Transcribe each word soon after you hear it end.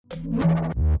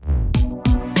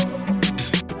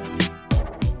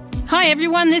Hi,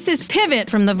 everyone. This is Pivot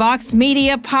from the Vox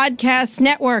Media Podcast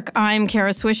Network. I'm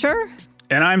Kara Swisher.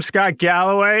 And I'm Scott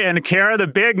Galloway. And Kara, the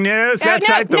big news. That's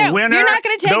right, the winner. You're not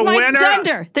going to take my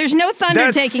thunder. There's no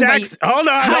thunder taking my... Hold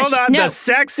on. No. The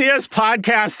sexiest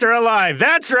podcaster alive.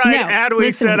 That's right. No,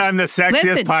 Adweek said I'm the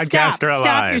sexiest podcaster alive.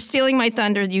 Stop. You're stealing my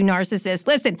thunder, you narcissist.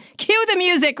 Listen, cue the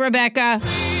music, Rebecca.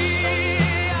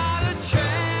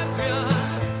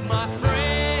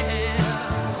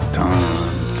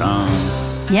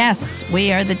 Yes,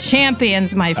 we are the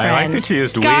champions, my friend. I like that she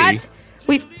used Scott,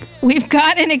 we've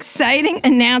got an exciting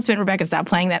announcement. Rebecca, stop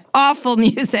playing that awful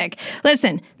music.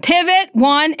 Listen, Pivot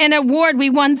won an award. We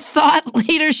won Thought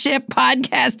Leadership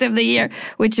Podcast of the Year,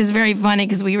 which is very funny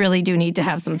because we really do need to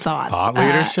have some thoughts. Thought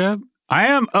leadership?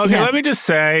 Yes. Let me just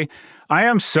say, I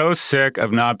am so sick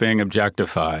of not being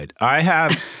objectified. I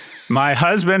have... My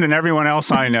husband and everyone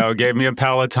else I know gave me a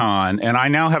Peloton, and I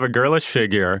now have a girlish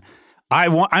figure.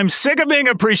 I'm sick of being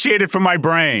appreciated for my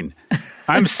brain.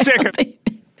 I'm sick of... Is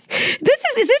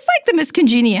this like the Miss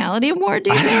Congeniality Award,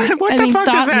 do you think? What the fuck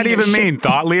does that even mean?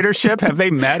 Thought leadership? Have they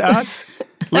met us?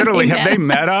 Literally, have they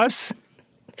met us?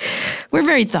 We're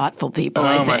very thoughtful people,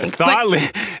 I think.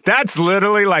 That's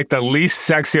literally like the least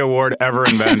sexy award ever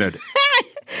invented.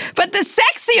 But the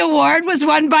sexy award was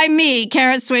won by me,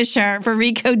 Kara Swisher, for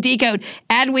Recode Decode,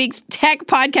 Adweek's Tech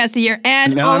Podcast of the Year,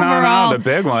 and overall the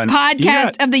big one.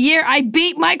 Podcast of the Year. I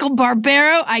beat Michael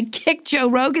Barbaro. I kicked Joe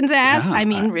Rogan's ass. Yeah, I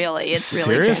mean, really, it's really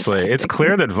seriously. Fantastic. It's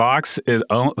clear that Vox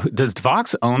does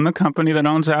Vox own the company that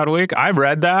owns Adweek? I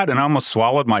read that and I almost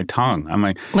swallowed my tongue. I'm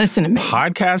like, listen to me.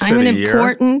 Podcast I'm of the an Year.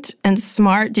 Important and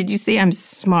smart. Did you see? I'm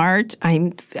smart.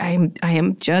 I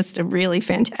am just a really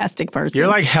fantastic person. You're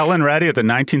like Helen Reddy at the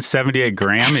 1978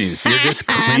 Grammys. You're just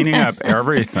cleaning up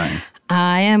everything.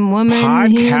 I am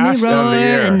woman, hear me roar,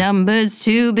 and numbers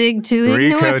too big to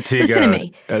ignore. Listen to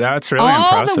me. That's really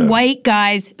all impressive. The white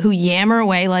guys who yammer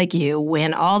away like you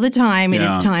win all the time. It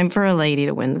is time for a lady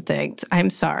to win the thing. I'm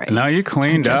sorry. No, you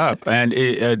cleaned up,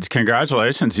 and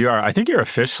congratulations. I think you're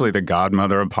officially the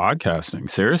godmother of podcasting.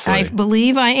 Seriously. I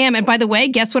believe I am. And by the way,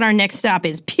 guess what our next stop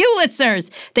is?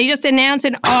 Pulitzers. They just announced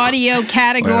an audio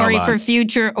category for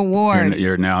future awards.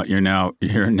 You're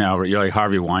like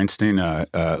Harvey Weinstein,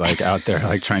 like out there,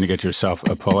 like trying to get yourself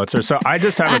a Pulitzer. So I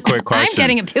just have a quick question. I'm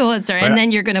getting a Pulitzer, and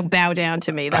then you're going to bow down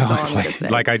to me. That's all I'm going to say.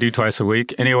 Like I do twice a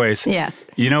week. Anyways. Yes.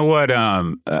 You know what?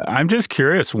 I'm just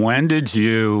curious. When did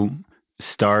you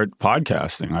start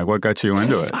podcasting? Like, what got you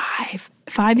into it?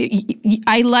 5 years.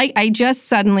 I just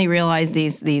suddenly realized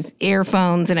these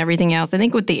earphones and everything else. I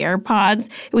think with the AirPods,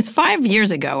 it was 5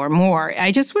 years ago or more.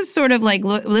 I just was sort of like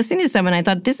listening to someone. I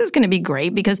thought this is going to be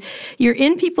great because you're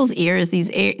in people's ears. These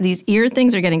ear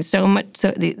things are getting so much.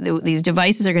 So these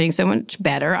devices are getting so much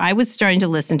better. I was starting to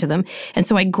listen to them, and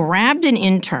so I grabbed an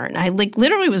intern. I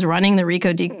literally was running the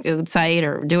Recode Decode site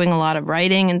or doing a lot of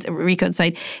writing and Recode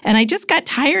site, and I just got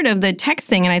tired of the text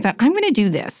thing, and I thought I'm going to do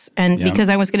this, and because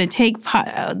I was going to take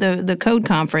the code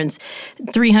conference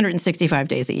 365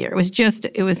 days a year. It was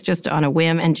just on a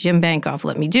whim, and Jim Bankoff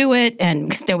let me do it, and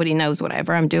because nobody knows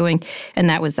whatever I'm doing, and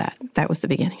that was that. That was the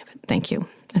beginning of it. Thank you.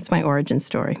 That's my origin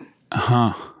story.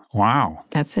 Wow.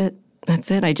 That's it.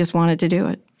 I just wanted to do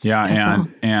it. Yeah,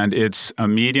 and it's a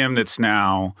medium that's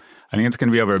now, I think it's going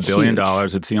to be over $1 billion.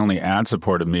 It's the only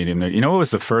ad-supported medium. You know what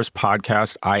was the first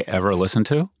podcast I ever listened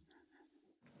to?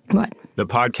 What? The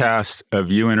podcast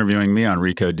of you interviewing me on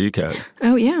Recode Decode.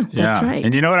 Oh, yeah, that's right.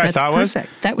 And you know what I thought was?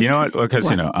 That was what? Because,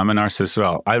 I'm a narcissist as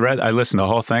well. I listened to the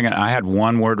whole thing, and I had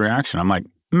one word reaction. I'm like,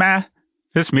 meh,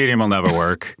 this medium will never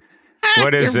work.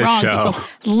 What is this show?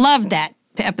 People love that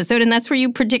episode, and that's where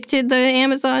you predicted the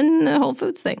Amazon Whole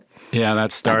Foods thing. Yeah,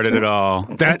 that started it all.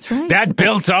 That's right. That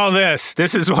built all this.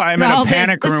 This is why I'm in a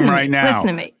panic room right now. Listen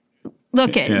to me.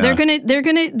 Look, they're gonna.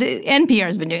 The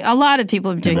NPR's been doing. A lot of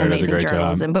people have been doing amazing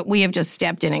journalism, but we have just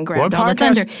stepped in and grabbed all the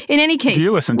thunder. In any case, do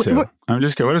you listen to? I'm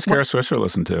just curious. What does Kara Swisher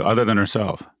listen to other than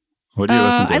herself? What do you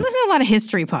listen to? I listen to a lot of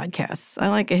history podcasts. I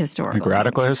like a historical. Like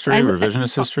radical history,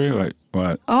 revisionist history, like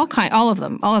what? All of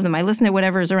them. I listen to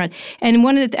whatever is around,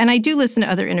 and I do listen to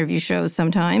other interview shows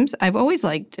sometimes. I've always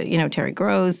liked, Terry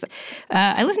Gross.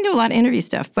 I listen to a lot of interview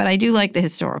stuff, but I do like the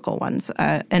historical ones,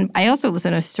 and I also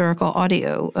listen to historical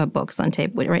audio books on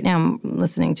tape. Right now, I'm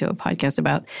listening to a podcast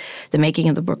about the making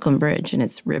of the Brooklyn Bridge, and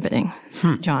it's riveting.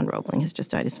 John Roebling has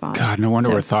just died. His father. God, no wonder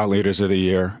we're thought leaders of the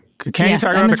year. Can you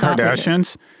talk about the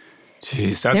Kardashians?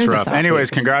 Jeez, that's rough. Anyways,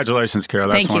 congratulations, Kara.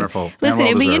 That's wonderful. You. Listen,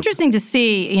 it'll be interesting to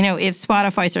see, if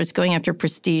Spotify starts going after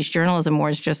prestige journalism more,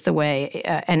 is just the way,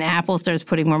 and Apple starts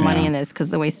putting more money in this,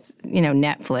 because the way,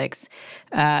 Netflix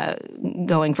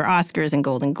going for Oscars and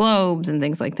Golden Globes and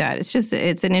things like that.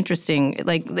 It's an interesting,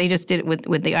 like they just did it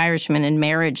with The Irishman and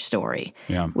Marriage Story,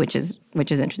 which is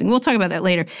interesting. We'll talk about that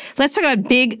later. Let's talk about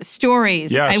big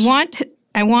stories. Yes.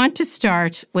 I want to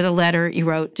start with a letter you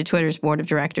wrote to Twitter's board of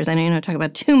directors. I know you don't talk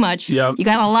about too much. Yep. You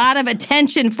got a lot of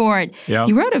attention for it. Yep.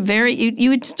 You wrote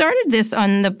you had started this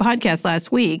on the podcast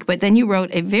last week, but then you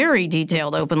wrote a very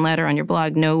detailed open letter on your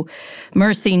blog, No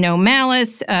Mercy, No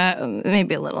Malice,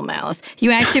 maybe a little malice.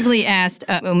 You actively asked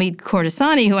Omid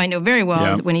Kordestani, who I know very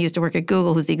well when he used to work at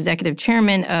Google, who's the executive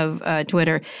chairman of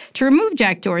Twitter, to remove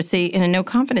Jack Dorsey in a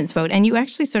no-confidence vote. And you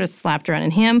actually sort of slapped around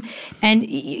in him. And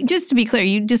just to be clear,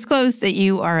 you disclosed that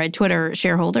you are a Twitter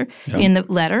shareholder in the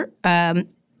letter.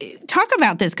 Talk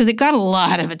about this, because it got a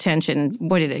lot of attention.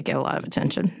 Boy, did it get a lot of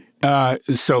attention.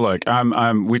 So look,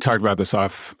 we talked about this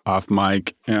off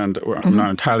mic, and I'm not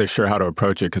entirely sure how to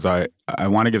approach it, because I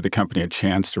want to give the company a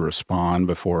chance to respond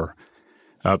before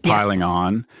piling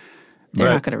on. They're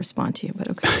not going to respond to you, but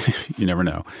okay. You never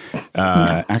know.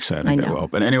 No, actually, I think they will.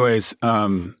 But anyways,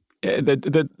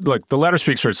 look, the letter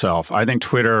speaks for itself. I think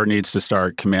Twitter needs to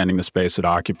start commanding the space it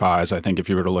occupies. I think if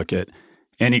you were to look at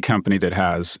any company that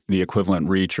has the equivalent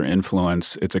reach or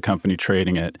influence, it's a company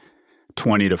trading at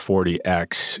 20 to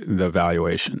 40x the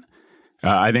valuation.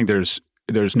 I think there's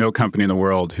no company in the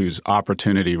world whose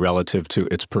opportunity relative to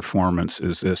its performance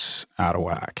is this out of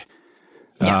whack.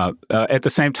 Yeah. At the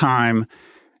same time,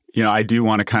 I do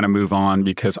want to kind of move on,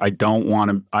 because I don't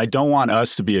want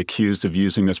us to be accused of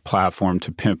using this platform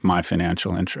to pimp my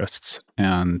financial interests.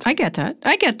 And I get that.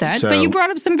 But you brought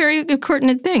up some very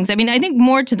pertinent things. I mean, I think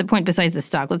more to the point, besides the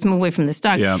stock, let's move away from the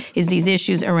stock, is these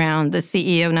issues around the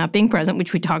CEO not being present,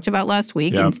 which we talked about last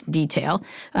week in detail,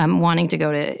 wanting to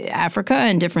go to Africa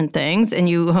and different things. And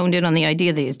you honed in on the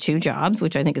idea that he has 2 jobs,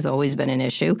 which I think has always been an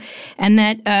issue, and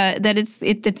that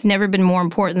it's never been more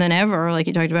important than ever, like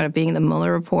you talked about it being the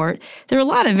Mueller report. There are a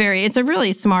lot of it's a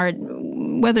really smart,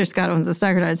 whether Scott owns the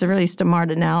stock or not, it's a really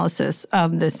smart analysis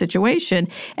of the situation,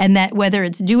 and that whether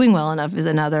it's doing well enough is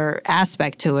another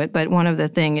aspect to it. But one of the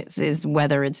things is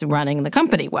whether it's running the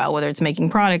company well, whether it's making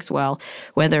products well,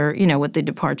 whether, with the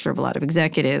departure of a lot of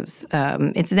executives,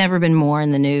 it's never been more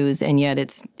in the news, and yet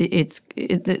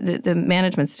the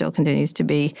management still continues to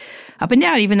be up and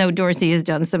down, even though Dorsey has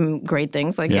done some great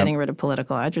things like getting rid of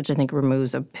political ads, which I think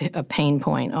removes a pain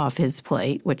point off his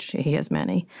plate, which he has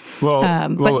many. Look,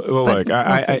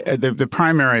 the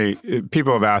primary,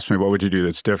 people have asked me, what would you do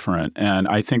that's different? And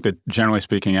I think that generally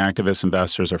speaking, activist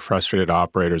investors are frustrated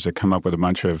operators that come up with a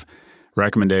bunch of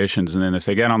recommendations. And then if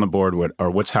they get on the board,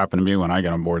 what's happened to me when I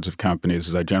get on boards of companies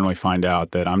is I generally find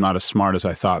out that I'm not as smart as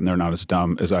I thought and they're not as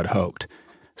dumb as I'd hoped.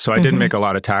 So I didn't make a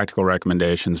lot of tactical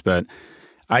recommendations, but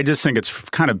I just think it's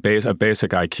kind of a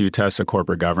basic IQ test of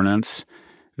corporate governance,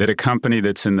 that a company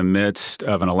that's in the midst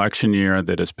of an election year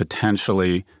that has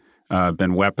potentially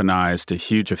been weaponized to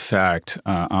huge effect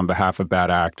on behalf of bad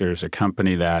actors, a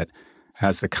company that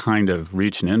has the kind of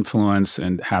reach and influence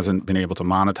and hasn't been able to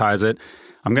monetize it.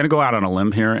 I'm going to go out on a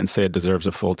limb here and say it deserves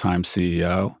a full-time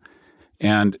CEO.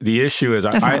 And the issue is,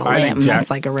 that's not a limb. That's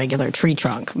like a regular tree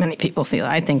trunk. Many people feel.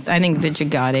 I think Vijay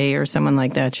Gadde or someone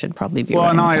like that should probably be.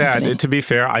 Well, not only that. To be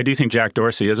fair, I do think Jack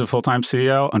Dorsey is a full-time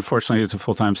CEO. Unfortunately, he's a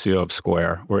full-time CEO of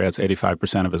Square, where he has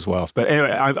 85% of his wealth. But anyway,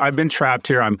 I've been trapped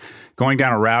here. I'm going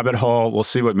down a rabbit hole. We'll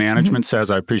see what management says.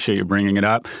 I appreciate you bringing it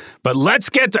up. But let's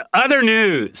get to other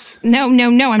news. No.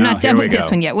 I'm not done with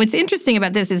this one yet. What's interesting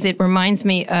about this is it reminds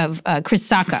me of Chris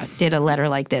Sacca did a letter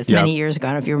like this many years ago. I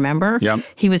don't know if you remember. Yep.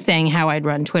 He was saying how I'd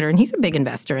run Twitter, and he's a big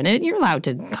investor in it. You're allowed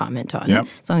to comment on it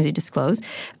as long as you disclose.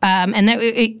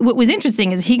 And what was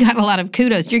interesting is he got a lot of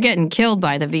kudos. You're getting killed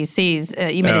by the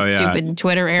VCs. You made a stupid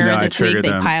Twitter error this week. They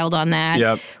piled on that.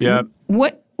 Yep.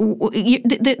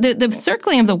 The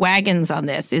circling of the wagons on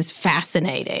this is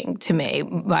fascinating to me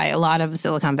by a lot of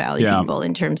Silicon Valley people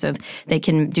in terms of they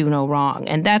can do no wrong.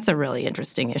 And that's a really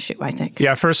interesting issue, I think.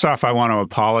 Yeah, first off, I want to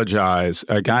apologize.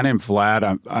 A guy named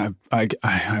Vlad,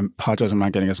 I apologize, I'm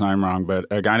not getting his name wrong, but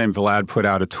a guy named Vlad put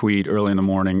out a tweet early in the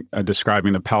morning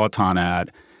describing the Peloton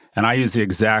ad. And I used the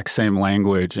exact same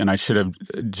language, and I should have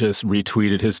just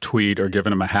retweeted his tweet or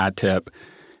given him a hat tip.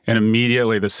 And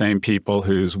immediately the same people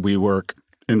whose WeWork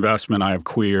investment I have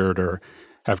queered or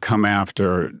have come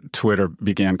after Twitter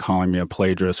began calling me a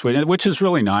plagiarist, which is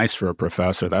really nice for a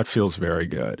professor. That feels very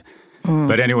good.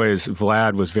 But anyways,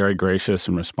 Vlad was very gracious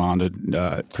and responded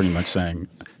pretty much saying...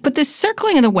 But the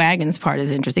circling of the wagons part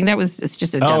is interesting. It's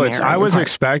just a dumb error. I was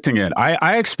expecting it.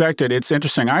 I expected, it's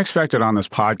interesting, I expected on this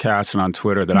podcast and on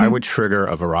Twitter that I would trigger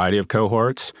a variety of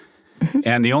cohorts.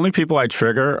 And the only people I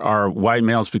trigger are white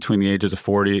males between the ages of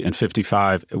 40 and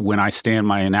 55 when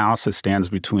my analysis stands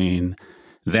between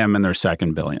them and their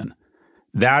second billion.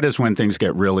 That is when things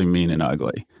get really mean and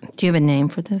ugly. Do you have a name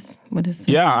for this? What is this?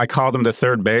 Yeah, I call them the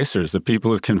third basers, the people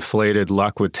who've conflated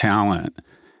luck with talent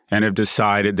and have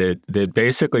decided that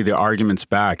basically the arguments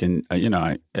back, and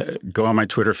I go on my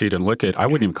Twitter feed and look at, I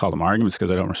wouldn't even call them arguments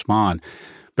because I don't respond,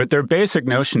 but their basic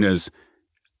notion is,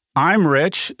 I'm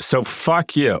rich, so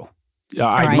fuck you.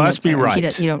 I must be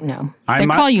right. You don't know. They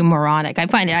call you moronic. I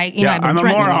find it. I'm a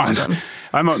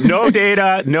moron. No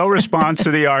data, no response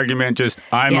to the argument. Just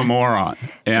I'm a moron,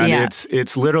 and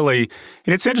it's literally.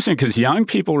 And it's interesting because young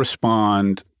people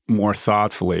respond more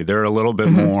thoughtfully. They're a little bit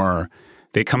more.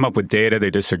 They come up with data. They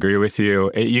disagree with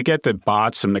you. You get the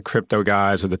bots from the crypto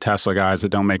guys or the Tesla guys that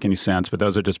don't make any sense, but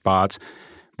those are just bots.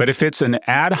 But if it's an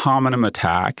ad hominem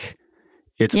attack.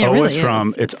 It's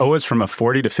always from a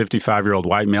 40 to 55-year-old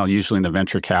white male, usually in the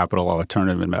venture capital or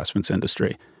alternative investments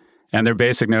industry. And their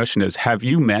basic notion is, have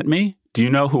you met me? Do you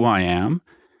know who I am?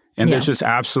 And there's just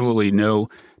absolutely no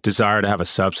desire to have a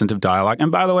substantive dialogue.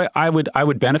 And by the way, I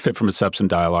would benefit from a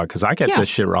substantive dialogue because I get this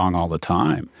shit wrong all the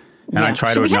time. And I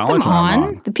try to acknowledge when I'm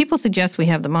wrong. The people suggest we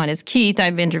have them on. Is Keith.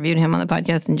 I've interviewed him on the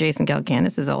podcast, and Jason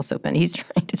Calacanis has also been. He's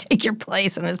trying to take your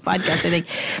place on this podcast, I think.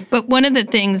 But one of the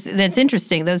things that's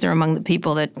interesting, those are among the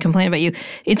people that complain about you.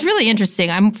 It's really interesting.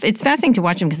 It's fascinating to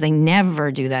watch them because they never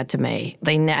do that to me.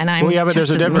 But there's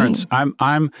a difference.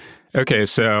 Okay.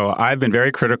 So I've been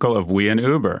very critical of we and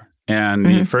Uber. And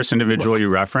the first individual you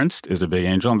referenced is a big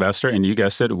angel investor, and you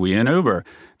guessed it, we and Uber.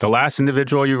 The last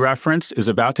individual you referenced is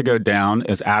about to go down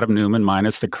as Adam Neumann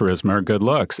minus the charisma or good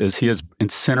looks, as he is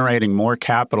incinerating more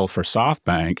capital for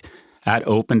SoftBank at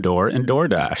Opendoor and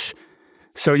DoorDash.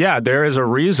 So there is a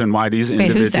reason why these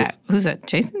individuals... Who's that? Who's that?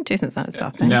 Jason? Jason's not at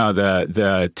SoftBank. No,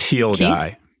 the teal Keith?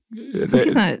 guy.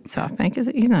 He's not at SoftBank, is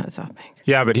it? He's not at SoftBank.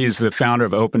 Yeah, but he's the founder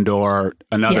of Opendoor,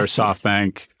 another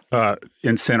SoftBank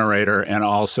incinerator, and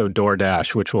also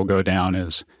DoorDash, which will go down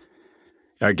as,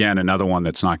 again, another one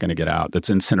that's not going to get out, that's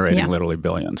incinerating literally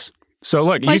billions. So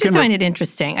look, I just find it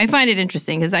interesting. I find it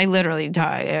interesting because I literally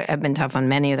have been tough on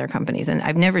many of their companies, and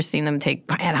I've never seen them take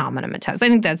ad hominem attacks. I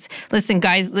think listen,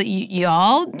 guys,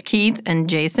 y'all, Keith and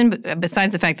Jason,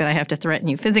 besides the fact that I have to threaten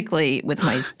you physically with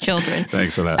my children.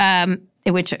 Thanks for that.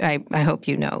 Which I hope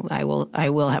you know, I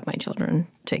will have my children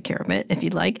take care of it if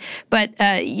you'd like. But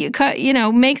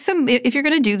make some. If you're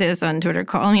going to do this on Twitter,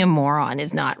 calling me a moron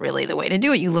is not really the way to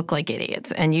do it. You look like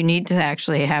idiots, and you need to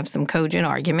actually have some cogent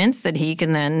arguments that he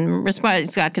can then respond.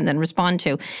 Scott can then respond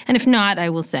to. And if not,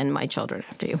 I will send my children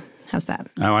after you. How's that?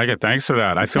 I like it. Thanks for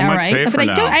that. I feel much safer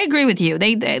now. I agree with you.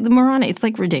 The moron, it's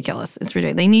like ridiculous. It's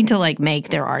ridiculous. They need to make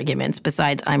their arguments.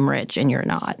 Besides, I'm rich and you're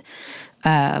not.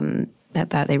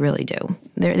 That they really do.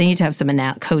 They need to have some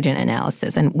cogent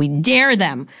analysis, and we dare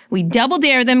them. We double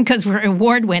dare them because we're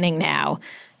award winning now.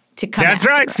 To come. That's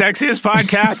right, us. Sexiest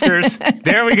podcasters.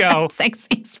 There we go.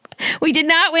 Sexiest. We did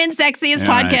not win Sexiest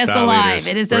Podcast Alive.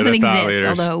 It doesn't exist.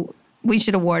 Although we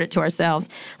should award it to ourselves.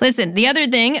 Listen, the other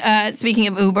thing, speaking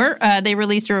of Uber, they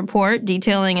released a report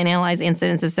detailing and analyzing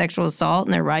incidents of sexual assault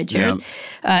in their rideshares,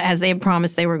 as they had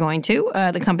promised they were going to.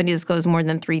 The company disclosed more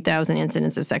than 3,000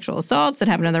 incidents of sexual assaults that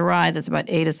happened on their ride. That's about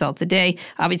 8 assaults a day.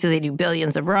 Obviously, they do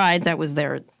billions of rides. That was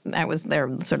their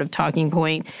sort of talking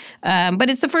point.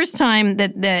 But it's the first time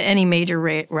that any major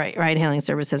ride-hailing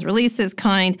service has released this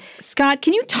kind. Scott,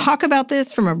 can you talk about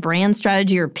this from a brand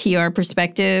strategy or PR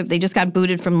perspective? They just got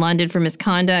booted from London for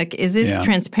misconduct. Is this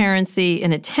transparency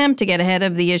an attempt to get ahead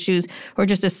of the issues or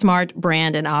just a smart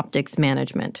brand and optics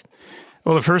management?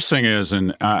 Well, the first thing is,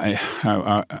 and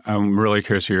I'm really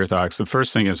curious for your thoughts, the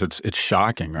first thing is it's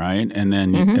shocking, right? And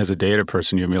then as a data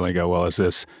person, you immediately go, well, is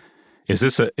it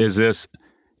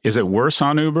worse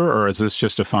on Uber, or is this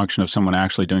just a function of someone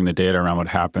actually doing the data around what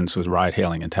happens with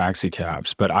ride-hailing and taxi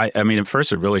cabs? But I mean, at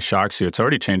first it really shocks you. It's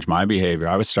already changed my behavior.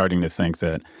 I was starting to think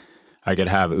that I could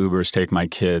have Ubers take my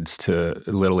kids to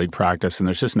Little League practice, and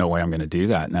there's just no way I'm going to do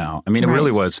that now. I mean,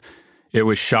 it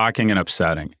was shocking and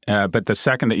upsetting. But the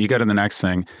second that you go to the next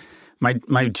thing,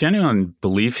 my genuine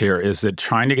belief here is that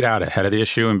trying to get out ahead of the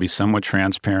issue and be somewhat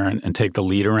transparent and take the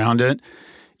lead around it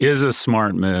is a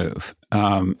smart move.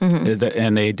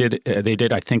 And they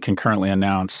did, I think, concurrently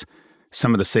announce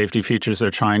some of the safety features they're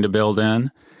trying to build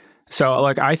in. So,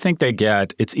 I think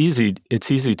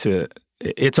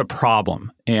it's a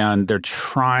problem, and they're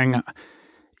trying.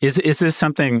 Is this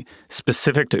something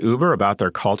specific to Uber about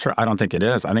their culture? I don't think it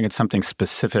is. I think it's something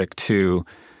specific to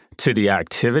the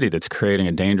activity that's creating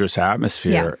a dangerous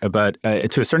atmosphere. Yeah. But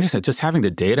to a certain extent, just having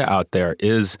the data out there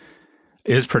is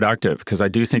productive, because I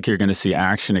do think you're going to see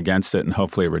action against it and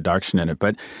hopefully a reduction in it.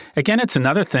 But again, it's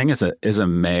another thing as a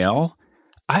male.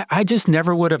 I just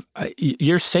never would have.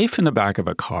 You're safe in the back of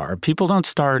a car. People don't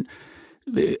start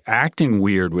acting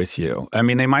weird with you. I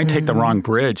mean, they might take the wrong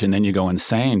bridge and then you go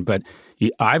insane. But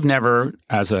I've never,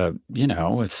 as a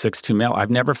 6'2" male,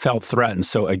 I've never felt threatened.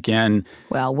 So again...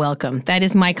 Well, welcome. That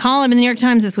is my column in the New York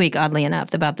Times this week, oddly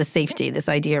enough, about the safety, this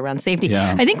idea around safety.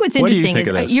 Yeah. I think what's interesting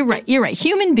is, you're right.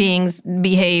 Human beings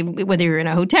behave, whether you're in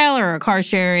a hotel or a car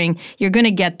sharing, you're going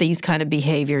to get these kind of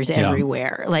behaviors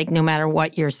everywhere, like no matter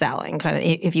what you're selling, kind of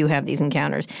if you have these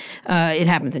encounters. It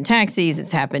happens in taxis.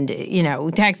 It's happened,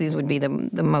 taxis would be the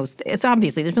most, it's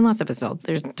obviously, there's been lots of assaults.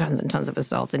 There's tons and tons of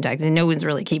assaults in taxis. No one's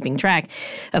really keeping track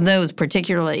of those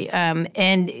particularly.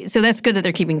 And so that's good that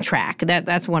they're keeping track.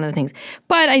 That's one of the things.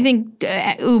 But I think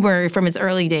Uber, from its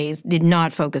early days, did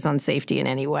not focus on safety in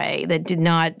any way. That did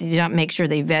not make sure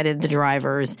they vetted the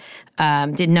drivers,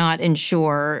 did not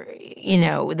ensure,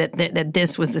 that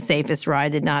this was the safest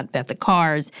ride, did not vet the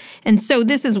cars. And so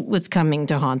this is what's coming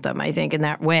to haunt them, I think, in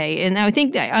that way. And I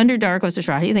think that under Dara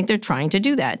Khosrowshahi, I think they're trying to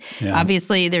do that. Yeah.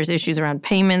 Obviously, there's issues around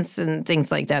payments and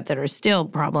things like that are still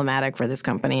problematic for this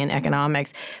company and economics.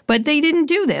 But they didn't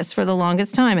do this for the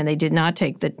longest time, and they did not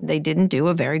they didn't do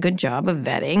a very good job of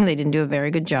vetting. They didn't do a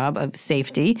very good job of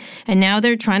safety. And now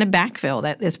they're trying to backfill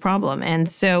this problem. And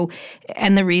so,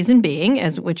 and the reason being,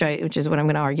 which is what I'm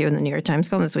going to argue in the New York Times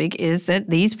column this week, is that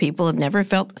these people have never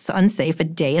felt unsafe a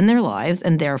day in their lives,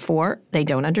 and therefore they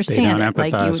don't understand it.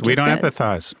 They don't empathize. We don't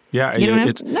empathize. Yeah,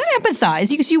 not empathize,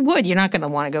 because you would. You're not going to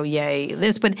want to go, yay,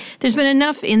 this. But there's been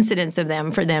enough incidents of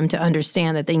them for them to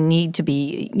understand that they need to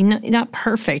be not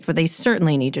perfect, but they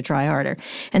certainly need to try harder.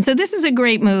 And so this is a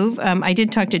great move. I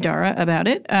did talk to Dara about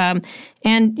it, and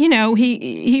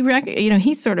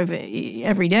he's sort of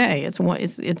every day.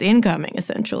 It's incoming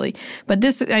essentially. But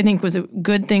this, I think, was a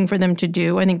good thing for them to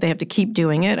do. I think they have to keep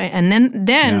doing it, and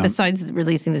then besides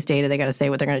releasing this data, they got to say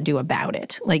what they're going to do about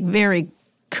it. Like very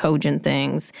cogent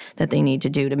things that they need to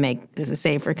do to make this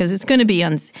safer, because it's going to be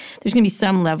there's going to be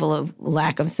some level of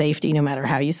lack of safety no matter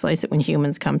how you slice it when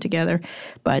humans come together.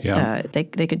 But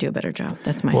they could do a better job.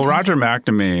 That's my Roger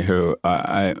McNamee, who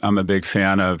I'm a big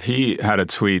fan of, he had a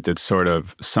tweet that sort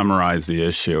of summarized the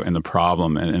issue and the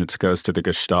problem, and it goes to the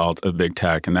gestalt of big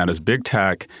tech, and that is big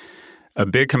tech. A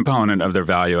big component of their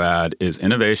value add is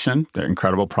innovation, their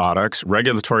incredible products,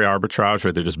 regulatory arbitrage,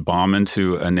 where they just bomb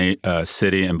into a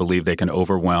city and believe they can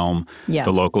overwhelm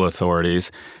the local authorities.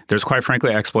 There's, quite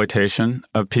frankly, exploitation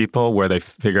of people, where they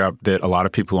figure out that a lot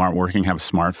of people who aren't working have a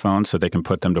smartphone, so they can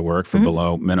put them to work for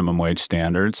below minimum wage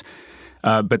standards.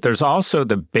 But there's also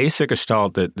the basic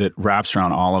gestalt that wraps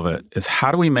around all of it is,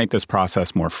 how do we make this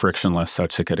process more frictionless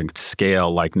such that it can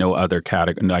scale like no other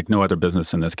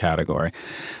business in this category?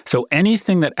 So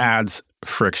anything that adds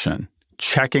friction,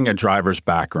 checking a driver's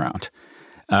background,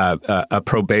 a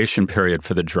probation period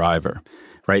for the driver,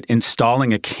 right?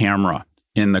 Installing a camera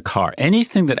in the car,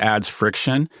 anything that adds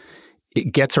friction,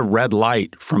 it gets a red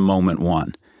light from moment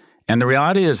one. And the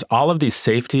reality is, all of these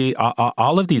safety,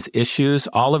 all of these issues,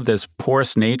 all of this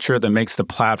porous nature that makes the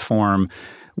platform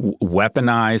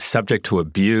weaponized, subject to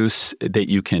abuse, that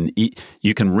you can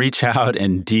reach out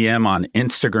and DM on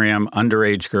Instagram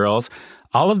underage girls.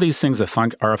 All of these things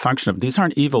are a function of, these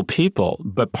aren't evil people,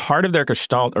 but part of their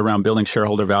gestalt around building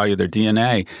shareholder value, their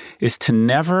DNA, is to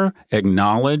never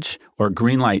acknowledge or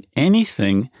greenlight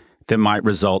anything that might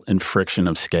result in friction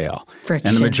of scale.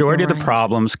 And the majority of the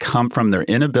problems come from their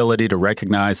inability to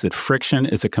recognize that friction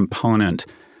is a component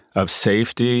of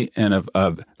safety and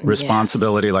of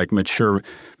responsibility, like mature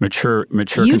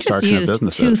construction of businesses. You just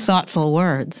used two thoughtful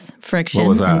words, friction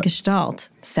and gestalt.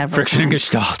 Friction and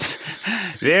gestalt.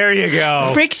 There you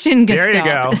go. Friction gestalt. There you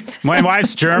go. My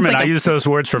wife's German. I use those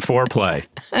words for foreplay.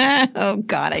 Oh,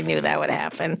 God, I knew that would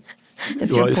happen.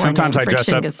 Sometimes I dress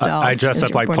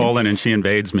up like Poland and she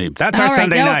invades me. That's our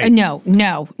Sunday night. No.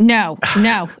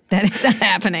 That is not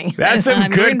happening. That's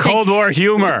some good Cold War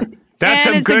humor. That's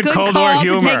some good Cold War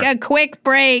humor. To take a quick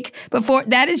break before.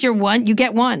 That is your one. You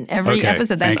get one every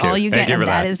episode. That's all you get, and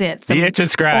that is it. The itch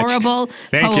is scratched. Horrible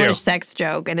Polish sex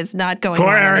joke, and it's not going on.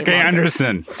 Poor Erica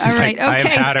Anderson. All right, okay,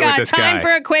 Scott. Time for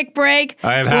a quick break.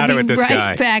 I have had it with this guy.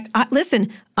 We'll be right back.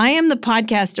 Listen, I am the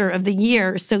podcaster of the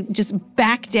year, so just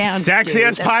back down.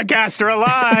 Sexiest podcaster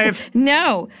alive.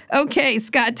 No. Okay,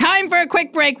 Scott. Time for a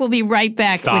quick break. We'll be right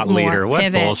back with more leader. What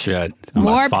Pivot. Bullshit.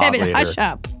 More Pivot. Hush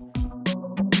up.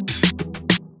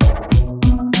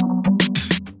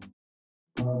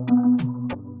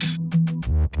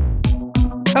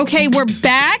 Okay, we're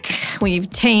back. We've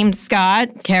tamed Scott.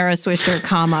 Kara Swisher,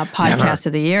 Podcast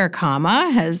of the Year,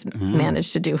 has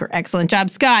managed to do her excellent job.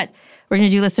 Scott, we're going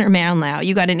to do listener mail now.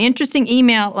 You got an interesting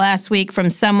email last week from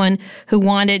someone who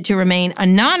wanted to remain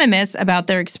anonymous about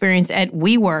their experience at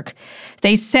WeWork.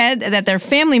 They said that their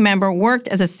family member worked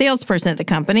as a salesperson at the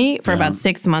company for about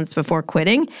 6 months before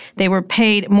quitting. They were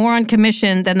paid more on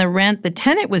commission than the rent the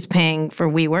tenant was paying for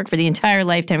WeWork for the entire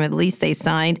lifetime of the lease they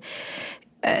signed.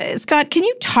 Scott, can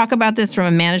you talk about this from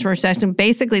a management perspective?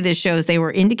 Basically, this shows they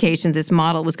were indications this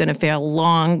model was going to fail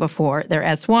long before their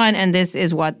S1, and this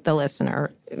is what the listener,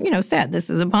 said.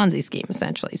 This is a Ponzi scheme,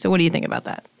 essentially. So what do you think about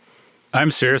that?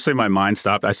 Seriously, my mind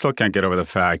stopped. I still can't get over the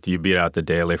fact you beat out the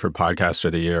Daily for Podcast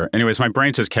of the Year. Anyways, my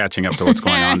brain's just catching up to what's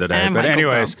going on today. But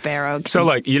anyways,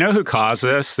 so you know who caused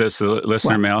this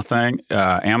listener mail thing?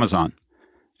 Amazon.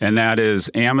 And that is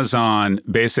Amazon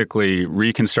basically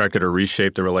reconstructed or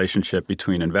reshaped the relationship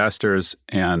between investors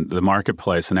and the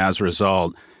marketplace. And as a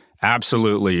result,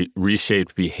 absolutely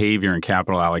reshaped behavior and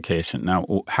capital allocation.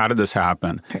 Now, how did this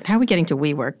happen? How are we getting to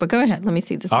WeWork? But go ahead. Let me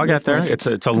see this. I'll get there. It's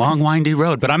a long, windy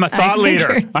road, but I'm a thought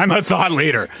leader. I'm a thought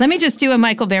leader. Let me just do a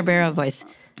Michael Barbaro voice.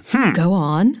 Go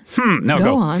on. No,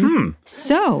 go on.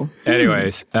 So.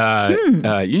 Anyways,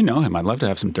 you know him. I'd love to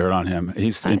have some dirt on him.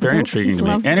 He's very intriguing to me.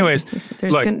 Lovely. Anyways,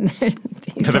 look, for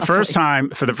the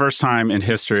lovely. first time in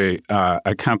history,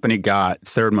 a company got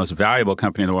third most valuable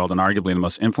company in the world and arguably the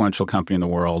most influential company in the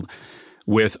world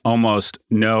with almost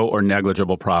no or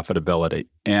negligible profitability.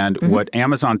 And what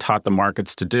Amazon taught the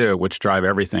markets to do, which drive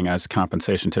everything as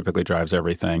compensation typically drives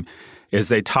everything, is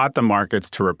they taught the markets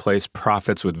to replace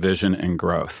profits with vision and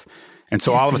growth. And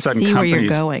so all of a sudden,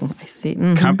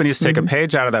 companies take a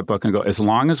page out of that book and go, as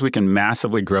long as we can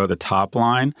massively grow the top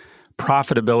line,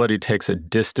 profitability takes a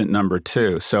distant number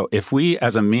two. So if we,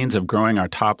 as a means of growing our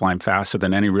top line faster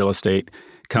than any real estate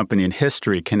company in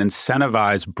history, can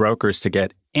incentivize brokers to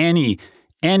get any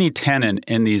tenant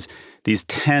in these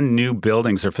 10 new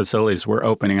buildings or facilities we're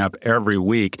opening up every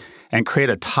week and create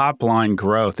a top-line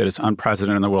growth that is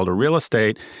unprecedented in the world of real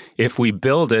estate. If we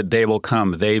build it, they will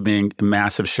come, they being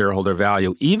massive shareholder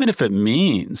value, even if it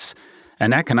means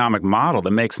an economic model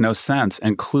that makes no sense,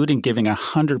 including giving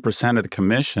 100% of the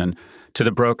commission to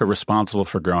the broker responsible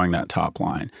for growing that top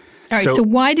line. All right, so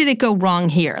why did it go wrong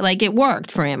here? Like, it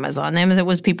worked for Amazon.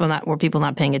 Were people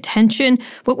not paying attention?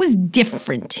 What was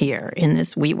different here in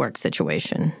this WeWork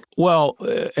situation? Well,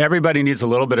 everybody needs a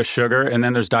little bit of sugar, and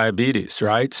then there's diabetes,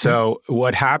 right? So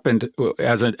what happened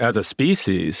as a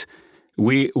species,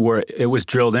 it was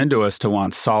drilled into us to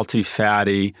want salty,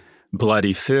 fatty,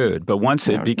 bloody food. But once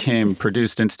it became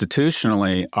produced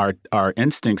institutionally, our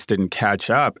instincts didn't catch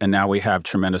up, and now we have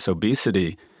tremendous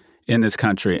obesity in this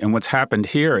country. And what's happened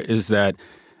here is that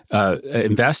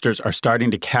investors are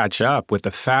starting to catch up with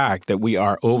the fact that we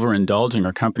are overindulging,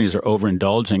 or companies are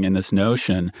overindulging in this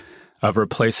notion of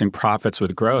replacing profits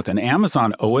with growth. And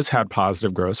Amazon always had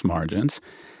positive gross margins.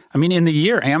 I mean, in the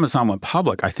year Amazon went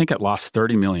public, I think it lost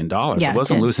 $30 million. Yeah, it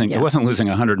wasn't losing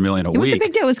 $100 million a week. It was a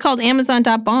big deal. It was called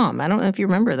Amazon.bomb. I don't know if you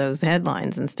remember those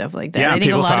headlines and stuff like that. Yeah, I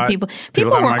think a lot of people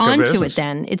were onto it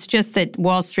then. It's just that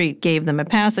Wall Street gave them a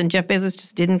pass, and Jeff Bezos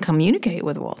just didn't communicate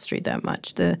with Wall Street that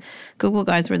much. The Google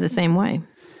guys were the same way.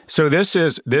 So this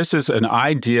is an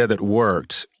idea that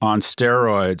worked on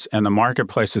steroids, and the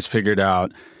marketplace has figured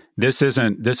out this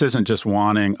isn't just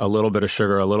wanting a little bit of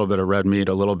sugar, a little bit of red meat,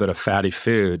 a little bit of fatty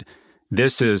food.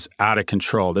 This is out of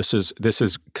control. This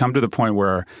has come to the point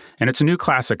where, and it's a new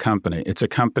class of company. It's a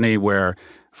company where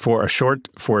for a short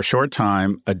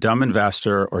time, a dumb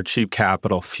investor or cheap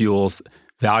capital fuels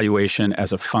valuation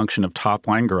as a function of top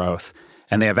line growth,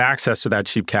 and they have access to that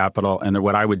cheap capital, and they're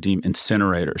what I would deem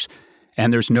incinerators.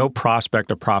 And there's no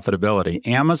prospect of profitability.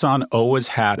 Amazon always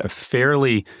had a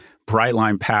fairly bright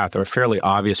line path, or a fairly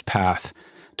obvious path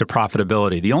to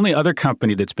profitability. The only other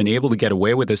company that's been able to get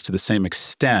away with this to the same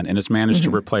extent and has managed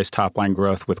to replace top line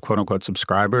growth with quote unquote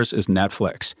subscribers is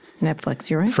Netflix. Netflix,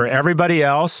 you're right. For everybody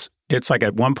else, it's like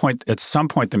at some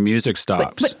point the music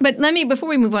stops. But let me, before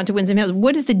we move on to Wins and Hills,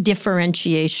 what is the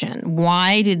differentiation?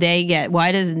 Why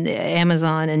does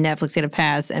Amazon and Netflix get a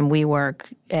pass and WeWork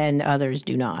and others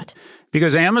do not?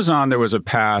 Because Amazon, there was a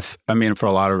path. I mean, for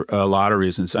a lot of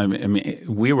reasons. I mean,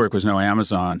 WeWork was no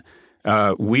Amazon.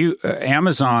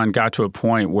 Amazon got to a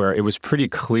point where it was pretty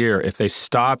clear if they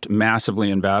stopped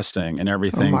massively investing in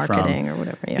everything, or marketing or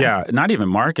whatever. Yeah, not even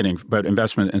marketing, but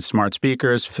investment in smart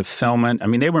speakers, fulfillment. I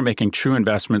mean, they were making true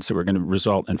investments that were going to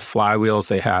result in flywheels.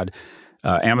 They had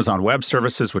Amazon Web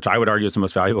Services, which I would argue is the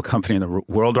most valuable company in the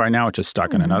world right now, which is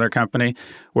stuck in another company.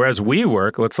 Whereas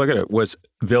WeWork, let's look at it, was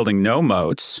building no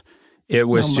moats. It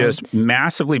was just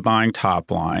massively buying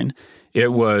top line.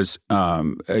 It was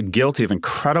guilty of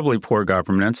incredibly poor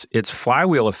governance. Its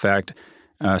flywheel effect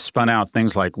spun out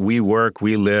things like WeWork,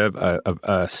 WeLive,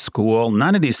 a school.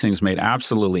 None of these things made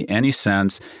absolutely any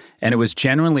sense. And it was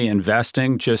genuinely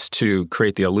investing just to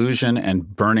create the illusion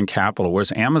and burning capital,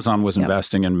 whereas Amazon was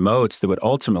investing in moats that would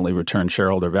ultimately return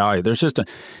shareholder value. There's just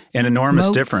an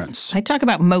enormous difference. I talk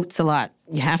about moats a lot.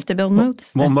 You have to build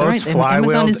moats. Well, moats, right.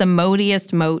 flywheel. Amazon is the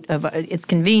moatiest moat of its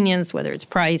convenience, whether it's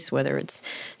price, whether it's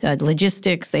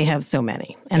logistics. They have so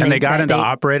many. And they got into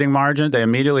operating margin. They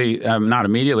immediately, not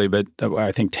immediately, but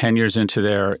I think 10 years into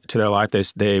their life,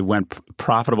 they went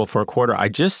profitable for a quarter. I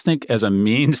just think as a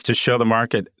means to show the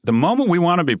market, the moment we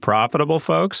want to be profitable,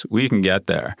 folks, we can get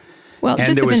there. Well,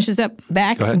 just to finish this up,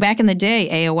 back in the day,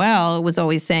 AOL was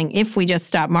always saying, if we just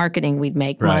stop marketing, we'd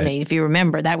make money. If you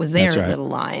remember, that was their little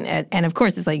line. And of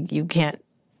course, it's like you can't,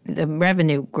 the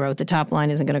revenue growth, the top line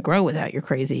isn't going to grow without your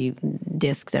crazy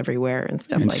discs everywhere and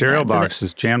stuff like that. And cereal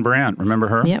boxes, Jan Brandt, remember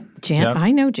her? Yep.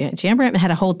 I know Jan. Jan Brandt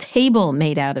had a whole table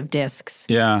made out of discs.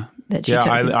 Yeah.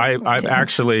 I've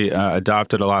actually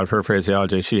adopted a lot of her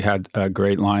phraseology. She had a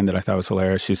great line that I thought was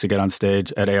hilarious. She used to get on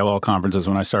stage at AOL conferences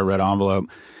when I started Red Envelope.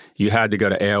 You had to go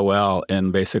to AOL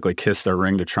and basically kiss their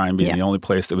ring to try and be in the only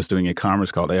place that was doing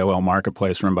e-commerce called AOL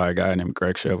Marketplace, run by a guy named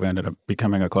Greg Shove, who ended up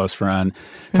becoming a close friend.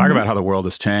 Talk about how the world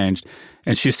has changed.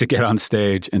 And she used to get on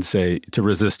stage and say, to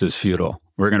resist is futile.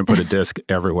 We're going to put a disc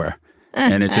everywhere.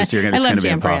 And it's just, it's going to be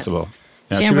impossible.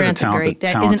 Yeah, Jan Brandt's great.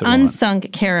 That is an unsung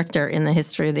character in the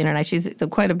history of the internet. She's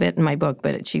quite a bit in my book,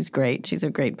 but she's great. She's a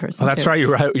great person. Oh, that's right.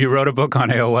 You wrote a book on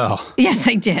AOL. Yes,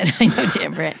 I did. I know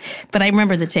Jan Brandt. But I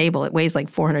remember the table. It weighs like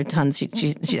 400 tons. I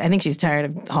think she's tired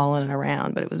of hauling it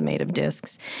around, but it was made of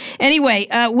discs. Anyway,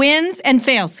 wins and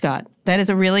fails, Scott. That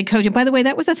is a really cogent. By the way,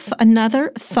 that was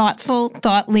another thoughtful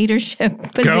thought leadership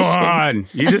position. Go on.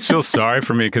 You just feel sorry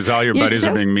for me because all your buddies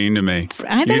are being mean to me.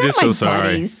 They're not my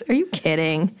buddies. Are you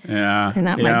kidding? Yeah. They're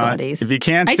not my buddies. If you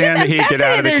can't stand the heat, get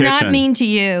out of the kitchen. They're not mean to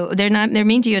you. They're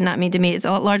mean to you and not mean to me. It's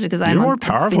all largely because I'm on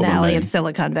the finale of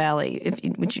Silicon Valley,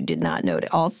 which you did not note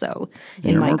also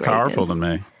in my greatness. You're more powerful than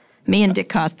me. Me and Dick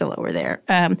Costolo were there.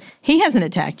 He hasn't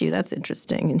attacked you. That's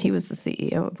interesting. And he was the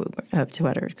CEO of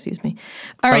Twitter, excuse me.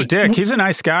 All right. Dick, he's a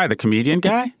nice guy, the comedian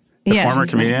guy? The former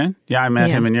comedian? Nice. Yeah, I met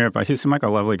him in Europe. He seemed like a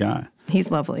lovely guy. He's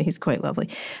lovely. He's quite lovely.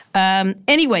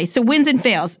 Anyway, so wins and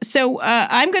fails. So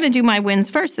I'm going to do my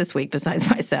wins first this week, besides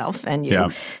myself and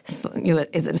you. You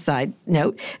as a side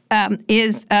note,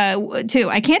 two.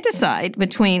 I can't decide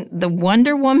between the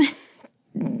Wonder Woman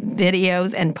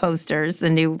videos and posters, the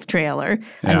new trailer.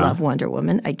 I love Wonder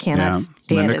Woman. I cannot stand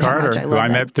Linda it Carter, how much I love who I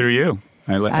met through you.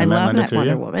 I love that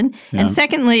Wonder Woman. Yeah. And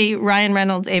secondly, Ryan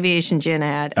Reynolds' Aviation Gin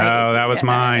ad. That was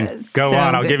mine. Go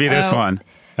on. I'll give you this one.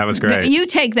 That was great. You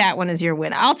take that one as your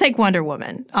win. I'll take Wonder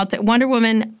Woman. Wonder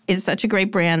Woman is such a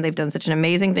great brand. They've done such an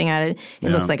amazing thing at it.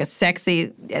 It looks like a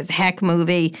sexy as heck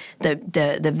movie. The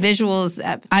visuals.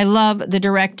 I love the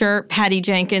director, Patty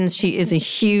Jenkins. She is a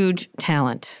huge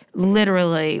talent.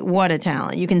 Literally, what a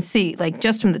talent. You can see, like,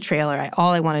 just from the trailer,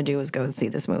 all I want to do is go see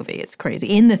this movie. It's crazy.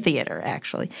 In the theater,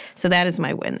 actually. So that is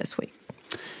my win this week.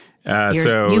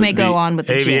 So you may go on with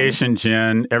the Aviation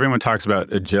Gin. Everyone talks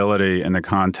about agility in the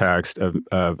context of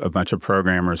a bunch of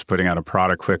programmers putting out a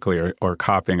product quickly or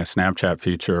copying a Snapchat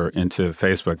feature into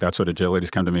Facebook. That's what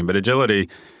agility's come to mean. But agility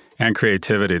and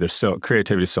creativity,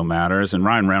 creativity still matters. And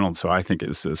Ryan Reynolds, who I think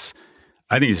he's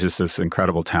just this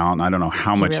incredible talent. I don't know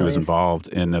how much he was involved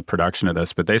in the production of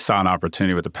this, but they saw an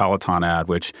opportunity with the Peloton ad,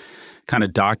 which kind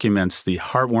of documents the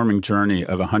heartwarming journey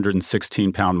of a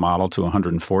 116-pound model to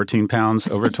 114 pounds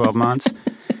over 12 months.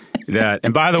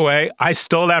 And by the way, I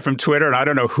stole that from Twitter, and I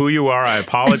don't know who you are. I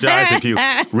apologize. If you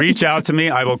reach out to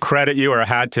me, I will credit you or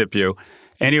hat tip you.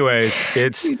 Anyways,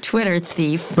 it's... You Twitter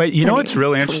thief. But you know what's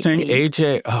really interesting?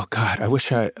 AJ, oh God, I wish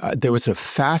there was a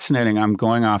fascinating, I'm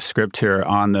going off script here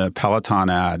on the Peloton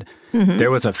ad. Mm-hmm.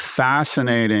 There was a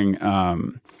fascinating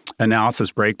analysis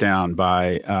breakdown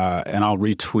by, and I'll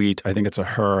retweet, I think it's this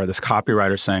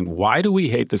copywriter saying, why do we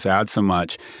hate this ad so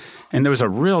much? And there was a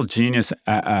real genius,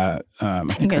 I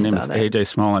think her name is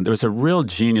AJ Smolin. There was a real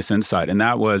genius insight, and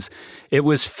that was, it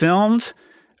was filmed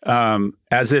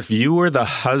as if you were the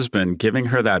husband giving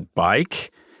her that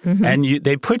bike, and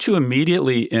they put you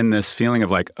immediately in this feeling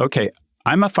of like, okay,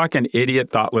 I'm a fucking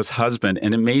idiot, thoughtless husband,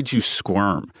 and it made you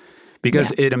squirm.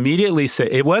 Because it immediately said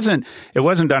it wasn't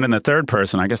done in the third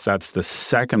person. I guess that's the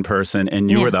second person, and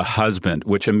you were the husband,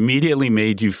 which immediately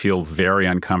made you feel very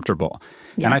uncomfortable.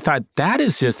 Yeah. And I thought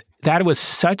that was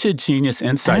such a genius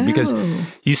insight because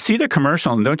you see the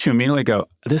commercial and don't you immediately go,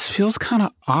 this feels kind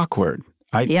of awkward.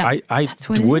 I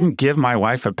wouldn't give my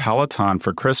wife a Peloton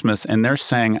for Christmas, and they're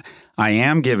saying I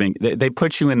am giving. They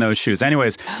put you in those shoes.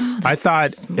 Anyways, I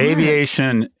thought smart.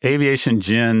 aviation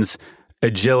Jin's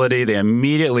agility, they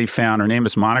immediately found, her name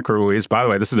is Monica Ruiz. By the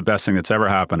way, this is the best thing that's ever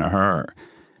happened to her.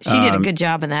 She did a good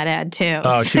job in that ad, too.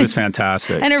 Oh, she was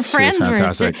fantastic. And her friends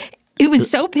were... It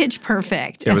was so pitch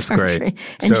perfect. It was great.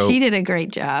 And she did a great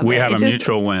job. We have a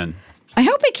mutual win. I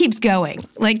hope it keeps going,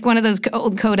 like one of those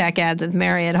old Kodak ads with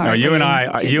Marriott Hartley. No, you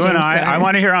and I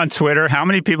want to hear on Twitter how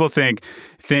many people think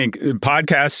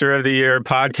podcaster of the year,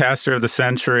 podcaster of the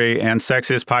century, and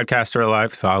sexiest podcaster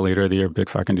alive, thought leader of the year, big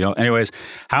fucking deal. Anyways,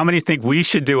 how many think we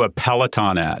should do a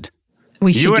Peloton ad?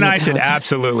 You and I should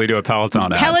absolutely do a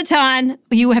Peloton ad. Peloton,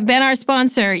 you have been our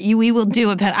sponsor. We will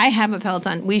do a Peloton. I have a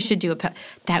Peloton. We should do a Peloton.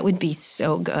 That would be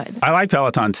so good. I like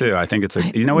Peloton, too. I think it's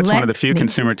it's one of the few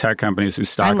consumer tech companies whose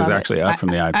stock is actually up from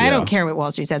the IPO. I don't care what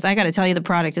Wall Street says. I got to tell you, the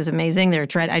product is amazing.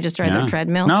 I just tried their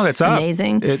treadmill. No, it's up.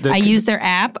 Amazing. I use their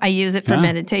app. I use it for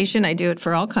meditation. I do it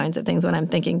for all kinds of things when I'm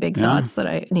thinking big thoughts that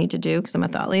I need to do because I'm a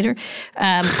thought leader.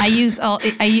 I use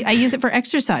it for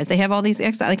exercise. They have all these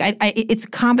exercise. It's a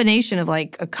combination of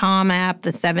like a Calm app, the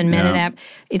 7-minute app.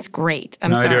 It's great.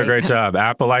 I'm sorry. They do a great job.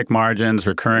 Apple-like margins,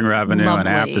 recurring revenue, an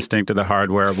app distinct to the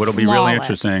hardware. What'll be really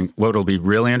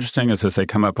interesting is as they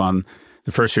come up on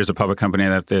the first year as a public company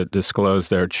that they disclose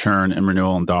their churn and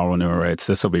renewal and dollar renewal rates.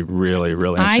 This will be really,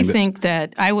 really interesting. I think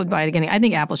that I would buy it again. I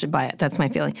think Apple should buy it. That's my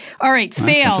feeling. All right,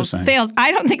 fails.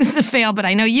 I don't think this is a fail, but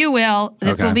I know you will.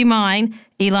 This will be mine.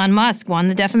 Elon Musk won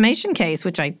the defamation case,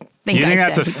 which I think You think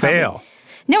that's a fail?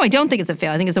 No, I don't think it's a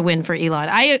fail. I think it's a win for Elon.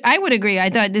 I would agree. I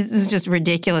thought this is just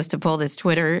ridiculous to pull this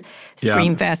Twitter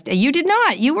scream fest. You did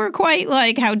not. You were quite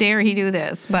like, how dare he do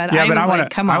this? But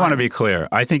come on. I want to be clear.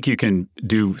 I think you can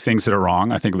do things that are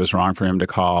wrong. I think it was wrong for him to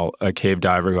call a cave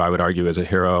diver, who I would argue is a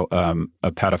hero,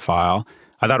 a pedophile.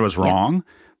 I thought it was wrong,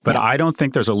 but I don't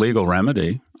think there's a legal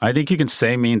remedy. I think you can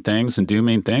say mean things and do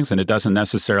mean things, and it doesn't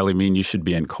necessarily mean you should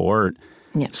be in court.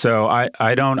 Yeah. So I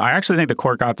actually think the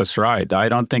court got this right. I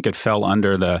don't think it fell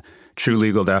under the true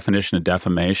legal definition of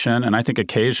defamation. And I think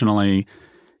occasionally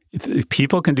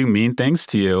people can do mean things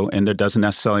to you, and that doesn't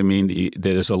necessarily mean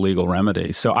there's a legal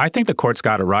remedy. So I think the court's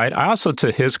got it right. I also,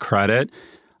 to his credit,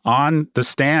 on the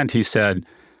stand, he said,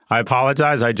 I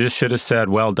apologize. I just should have said,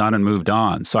 well done, and moved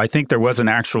on. So I think there was an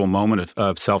actual moment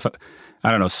of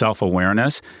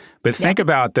self-awareness. But think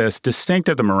about this, distinct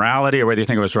of the morality or whether you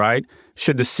think it was right.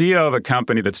 Should the CEO of a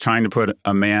company that's trying to put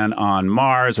a man on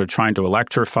Mars or trying to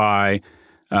electrify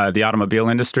the automobile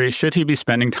industry, should he be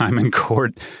spending time in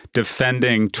court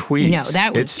defending tweets? No,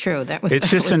 that was true. It's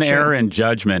just an error in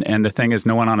judgment. And the thing is,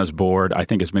 no one on his board, I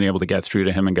think, has been able to get through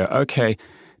to him and go, okay,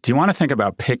 do you want to think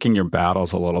about picking your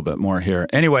battles a little bit more here?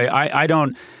 Anyway, I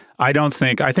think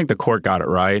the court got it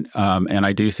right, and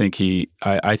I do think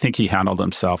I think he handled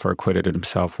himself or acquitted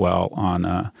himself well on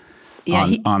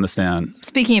the stand.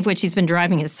 Speaking of which, he's been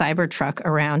driving his Cybertruck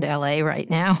around L.A. right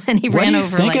now, and he ran over like a pylon.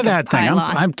 What do you think of that thing?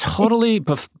 I'm totally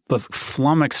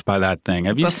flummoxed by that thing.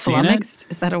 Have you seen it?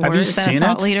 Is that a word? Is that a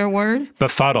thought leader word?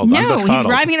 Befuddled. No, I'm befuddled. He's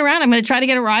driving it around. I'm going to try to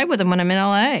get a ride with him when I'm in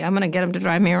L.A. I'm going to get him to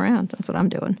drive me around. That's what I'm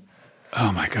doing.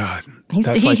 Oh my God! He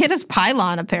hit his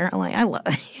pylon. Apparently,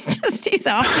 he's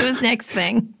off to his next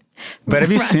thing. But have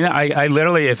you seen it? I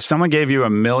literally, if someone gave you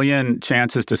 1 million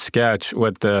chances to sketch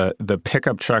what the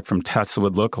pickup truck from Tesla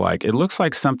would look like, it looks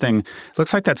like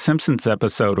that Simpsons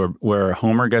episode where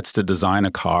Homer gets to design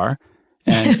a car.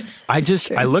 And I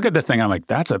look at the thing, I'm like,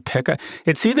 that's a pickup.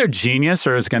 It's either genius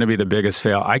or it's going to be the biggest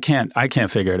fail. I can't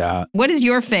figure it out. What is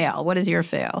your fail?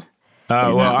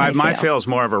 My fail is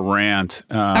more of a rant.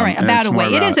 All right, about a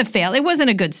way. It is a fail. It wasn't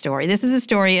a good story. This is a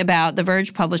story about, The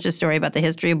Verge published a story about the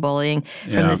history of bullying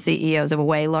from the CEOs of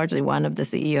Away, largely one of the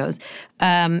CEOs.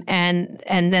 And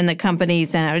then the company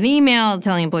sent out an email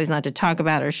telling employees not to talk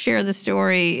about or share the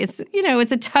story. It's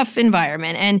a tough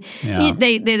environment. And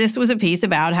this was a piece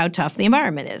about how tough the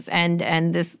environment is. And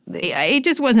it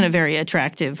just wasn't a very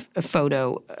attractive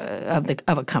photo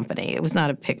of a company. It was not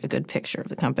a good picture of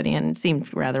the company, and it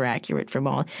seemed rather accurate from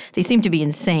all. They seem to be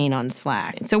insane on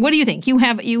Slack. So what do you think? You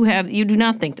do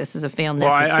not think this is a fail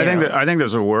necessarily? Well, I think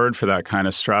there's a word for that kind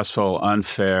of stressful,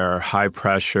 unfair, high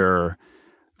pressure,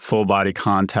 full body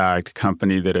contact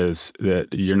company that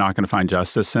you're not going to find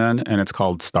justice in, and it's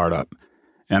called startup.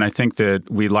 And I think that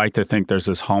we like to think there's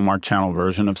this Hallmark Channel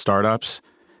version of startups,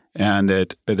 and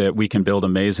that we can build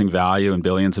amazing value and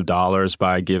billions of dollars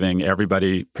by giving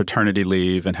everybody paternity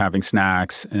leave and having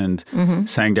snacks and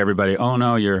saying to everybody, oh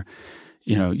no, you're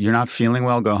not feeling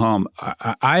well, go home.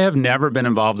 I have never been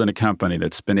involved in a company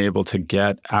that's been able to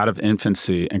get out of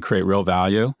infancy and create real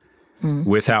value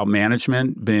without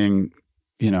management being,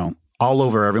 all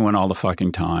over everyone all the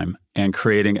fucking time and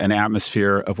creating an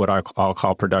atmosphere of what I'll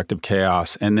call productive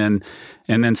chaos. And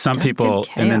then some people,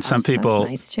 That's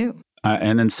nice too.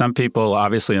 And then some people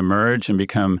obviously emerge and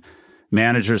become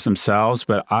managers themselves.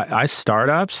 But I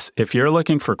startups, if you're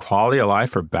looking for quality of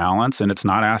life or balance and it's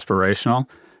not aspirational,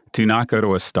 do not go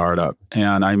to a startup.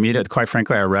 And quite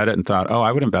frankly, I read it and thought,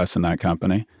 I would invest in that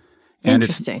company. And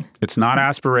Interesting. It's not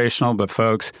aspirational, but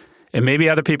folks, and maybe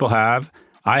other people have.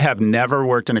 I have never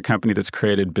worked in a company that's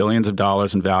created billions of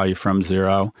dollars in value from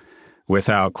zero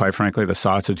without, quite frankly, the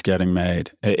sausage getting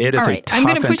made. It is a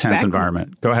tough, intense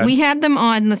environment. Go ahead. We had them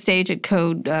on the stage at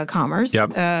Code Commerce,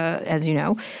 as you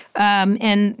know.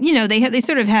 And, they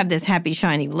sort of have this happy,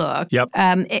 shiny look. Yep.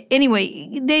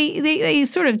 Anyway, they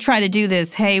sort of try to do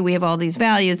this, hey, we have all these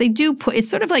values. They do it's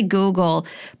sort of like Google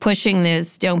pushing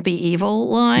this don't be evil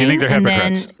line. You think they're hypocrites?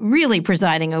 And then really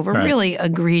presiding over really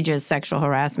egregious sexual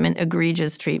harassment,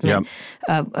 egregious treatment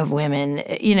of women,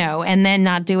 and then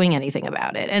not doing anything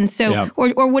about it. And so,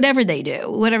 or whatever they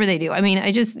do. I mean,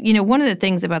 I just, one of the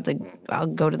things about I'll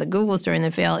go to the Google story in the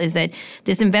fail is that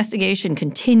this investigation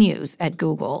continues at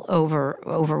Google over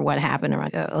what happened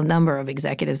around a number of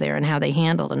executives there and how they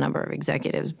handled a number of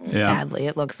executives badly,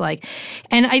 it looks like.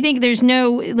 And I think there's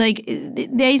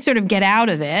they sort of get out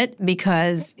of it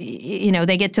because,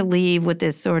 they get to leave with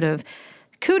this sort of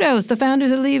kudos, the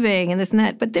founders are leaving and this and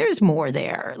that. But there's more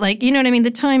there. You know what I mean?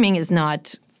 The timing is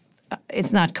not –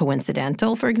 it's not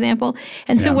coincidental, for example.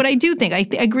 And so what I do think, I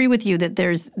agree with you that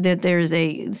there's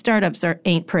a startups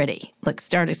ain't pretty,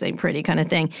 startups ain't pretty kind of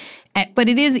thing. But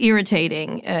it is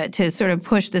irritating to sort of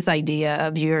push this idea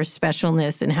of your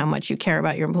specialness and how much you care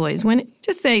about your employees when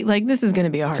just say, this is going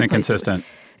to be a hard It's inconsistent.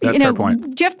 That's fair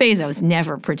point. Jeff Bezos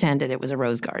never pretended it was a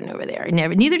rose garden over there.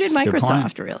 Neither did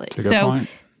Microsoft, really. It's a good point.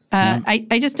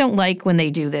 I just don't like when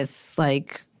they do this,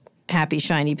 happy,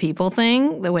 shiny people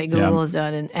thing, the way Google has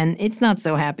done. And it's not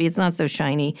so happy. It's not so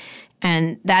shiny.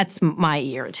 And that's my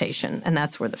irritation. And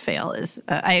that's where the fail is.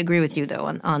 I agree with you,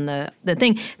 though, on the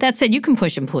thing. That said, you can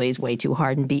push employees way too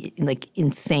hard and be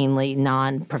insanely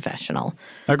non-professional.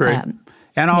 Agree.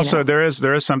 And also there is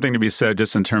something to be said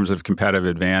just in terms of competitive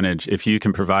advantage. If you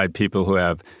can provide people who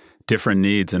have different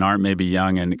needs and aren't maybe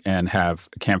young and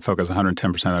can't focus 110%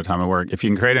 of their time at work, if you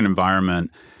can create an environment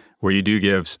where you do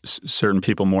give certain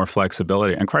people more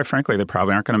flexibility. And quite frankly, they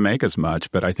probably aren't going to make as much.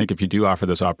 But I think if you do offer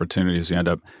those opportunities, you end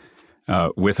up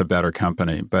with a better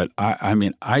company. But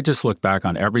I just look back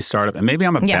on every startup, and maybe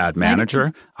I'm a bad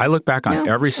manager. I look back on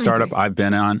every startup I've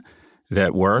been on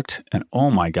that worked, and oh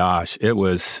my gosh, it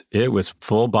was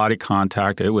full body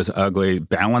contact. It was ugly.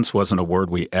 Balance wasn't a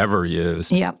word we ever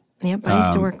used. Yep. I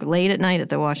used to work late at night at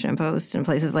the Washington Post and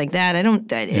places like that. I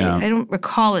don't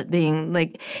recall it being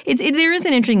there is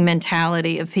an interesting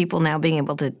mentality of people now being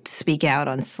able to speak out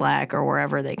on Slack or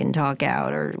wherever they can talk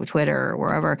out, or Twitter or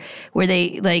wherever, where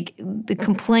they the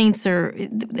complaints are.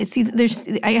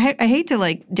 I hate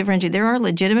to differentiate. There are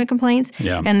legitimate complaints,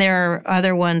 and there are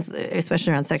other ones,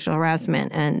 especially around sexual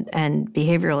harassment and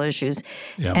behavioral issues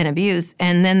and abuse.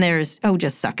 And then there's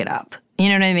just suck it up. You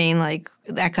know what I mean?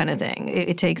 That kind of thing.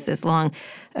 It takes this long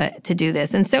to do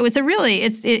this. And so it's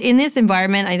in this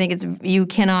environment, I think you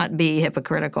cannot be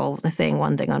hypocritical saying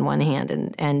one thing on one hand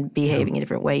and behaving a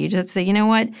different way. You just have to say, you know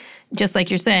what? Just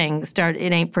like you're saying,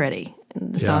 it ain't pretty.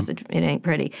 The sausage, it ain't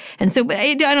pretty. And so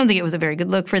I don't think it was a very good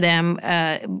look for them,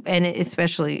 and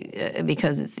especially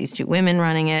because it's these two women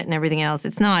running it and everything else.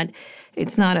 It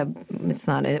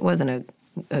wasn't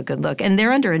a good look, and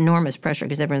they're under enormous pressure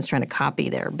because everyone's trying to copy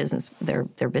their business. Their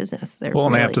business.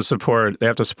 And they have to support. They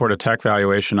have to support a tech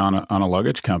valuation on a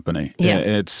luggage company. Yeah,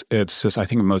 it's just. I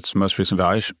think most recent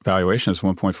valuation is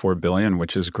 $1.4 billion,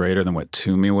 which is greater than what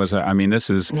Tumi was. I mean, this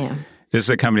is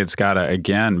a company that's got to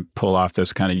again pull off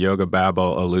this kind of yoga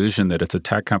babble illusion that it's a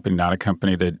tech company, not a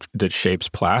company that shapes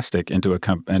plastic into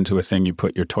a thing you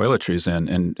put your toiletries in.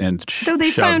 And so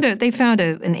they found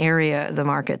an area of the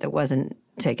market that wasn't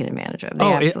taken advantage of.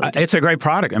 It's a great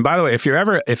product. And by the way, if you're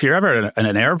ever in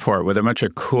an airport with a bunch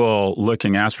of cool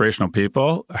looking aspirational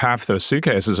people, half those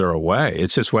suitcases are away.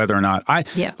 It's just whether or not I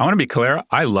want to be clear.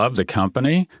 I love the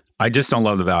company. I just don't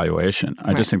love the valuation.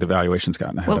 I just think the valuation's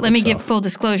gotten ahead of itself. Well, let me give full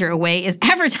disclosure. Away is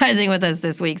advertising with us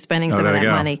this week, spending some of that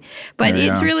money. But they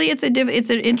have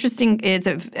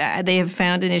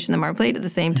found a niche in the marketplace at the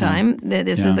same time.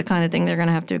 This is the kind of thing they're going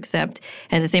to have to accept.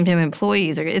 And at the same time,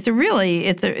 employees are. It's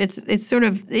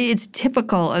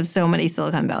typical of so many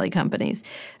Silicon Valley companies,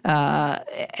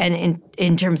 and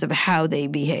in terms of how they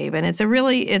behave. And it's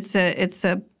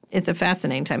a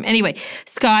fascinating time. Anyway,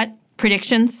 Scott,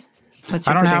 predictions.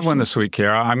 I don't have one this week,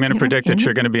 Kara. I'm going to predict that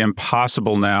you're going to be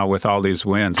impossible now with all these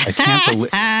wins. I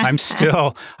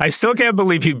I still can't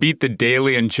believe you beat The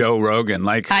Daily and Joe Rogan.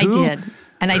 Like, I did.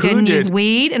 And I didn't use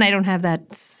weed, and I don't have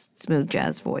that smooth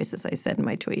jazz voice, as I said in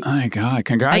my tweet. Oh, my God.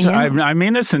 Congratulations. I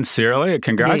mean this sincerely.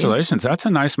 Congratulations. That's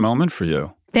a nice moment for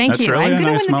you. Thank you. Really I'm going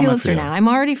to nice win the Pulitzer now. I'm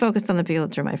already focused on the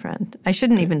Pulitzer, my friend. I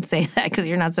shouldn't even say that because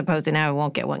you're not supposed to. Now I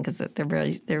won't get one because they're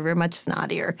very much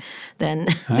snottier than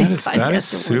these podcasts. That is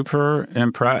super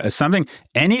impressive.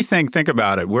 Think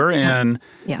about it. We're in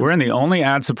the only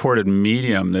ad-supported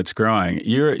medium that's growing.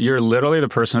 You're literally the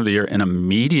person of the year in a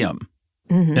medium.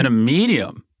 Mm-hmm. In a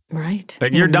medium. Right.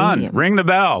 But you're done. Ring the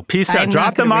bell. Peace out.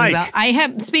 Drop the mic.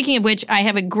 Speaking of which, I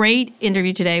have a great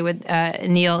interview today with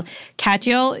Neil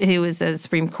Katyal, who is a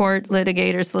Supreme Court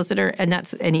litigator, solicitor,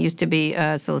 and he used to be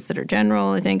a Solicitor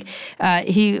General, I think.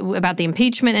 About the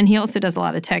impeachment, and he also does a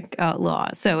lot of tech law.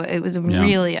 So it was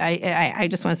really, I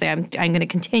just want to say I'm going to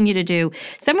continue to do.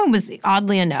 Someone was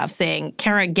oddly enough saying,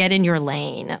 Kara, get in your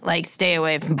lane, like stay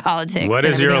away from politics. What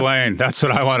is your lane? That's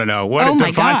what I want to know.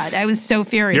 My God, I was so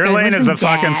furious. Your lane is a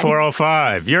fucking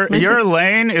 405. Your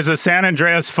lane is a San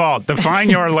Andreas fault. Define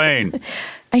your lane.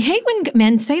 I hate when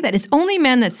men say that. It's only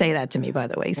men that say that to me, by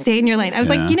the way. Stay in your lane. I was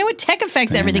like, you know what? Tech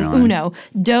affects everything. Uno,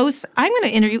 dos. I'm going to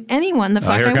interview anyone the fuck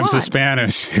I want. Here comes the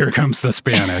Spanish. Here comes the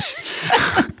Spanish.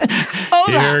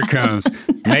 Here it comes.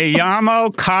 Me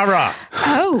llamo Kara.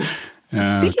 Oh.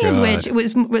 Speaking of which, it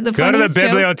was the funniest Go to the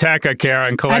Biblioteca, Kara,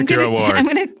 and collect your award.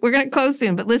 We're going to close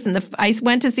soon, but listen, I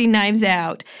went to see Knives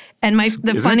Out, and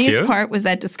the funniest part was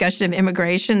that discussion of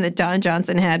immigration that Don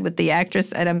Johnson had with the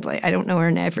actress. And I don't know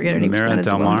her name. I forget her name. Mira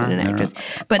Del Mar. An actress.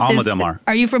 Alma Del Mar.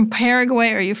 Are you from Paraguay?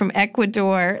 Are you from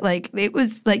Ecuador? Like, it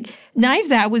was like Knives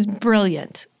Out was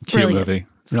brilliant. Cute movie.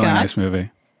 Really nice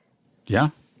movie.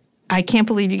 Yeah. I can't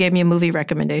believe you gave me a movie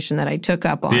recommendation that I took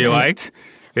up on. Do you liked?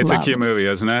 It's Loved. A cute movie,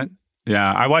 isn't it?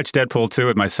 Yeah, I watched Deadpool 2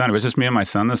 with my son. It was just me and my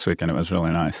son this weekend. It was really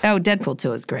nice. Oh, Deadpool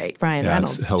 2 is great. Ryan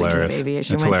Reynolds. It's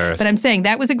hilarious. It's hilarious. But I'm saying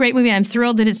that was a great movie. I'm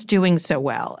thrilled that it's doing so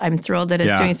well. Doing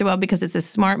so well because it's a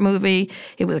smart movie.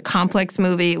 It was a complex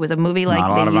movie. It was a movie like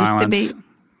they used to be.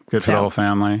 Good for the whole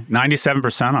family.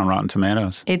 97% on Rotten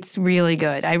Tomatoes. It's really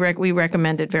good. We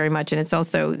recommend it very much, and it's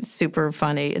also super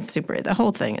funny. The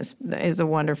whole thing is a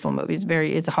wonderful movie.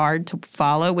 It's hard to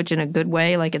follow, which in a good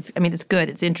way. Like it's good.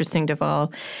 It's interesting to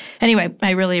follow. Anyway,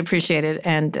 I really appreciate it,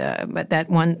 and but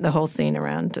the whole scene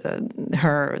around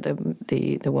her,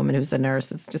 the woman who's the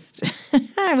nurse, is just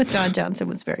with Don Johnson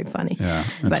was very funny. Yeah,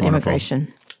 about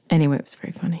immigration. Anyway, it was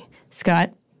very funny.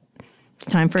 Scott.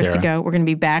 It's time for us to go. We're going to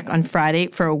be back on Friday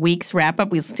for a week's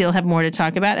wrap-up. We still have more to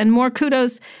talk about. And more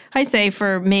kudos, I say,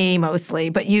 for me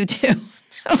mostly, but you too.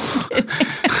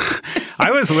 I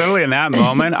was literally in that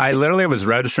moment, I literally was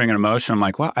registering an emotion. I'm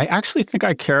like, well, I actually think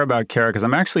I care about Kara because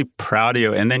I'm actually proud of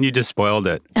you. And then you just spoiled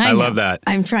it. I love that.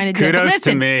 I'm trying to do it. Kudos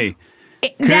to me.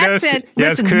 That's it.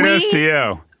 Yes, kudos to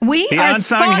you. We are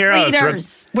thought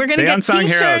leaders. We're going to get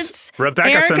T-shirts.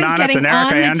 Rebecca Sananis and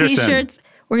Erica Anderson. T-shirts.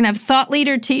 We're going to have Thought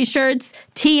Leader T-shirts.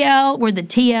 TL, we're the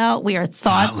TL. We are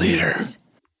thought leaders.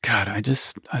 God,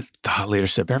 thought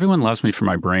leadership. Everyone loves me for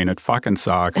my brain. It fucking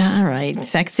sucks. All right.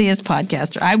 Sexiest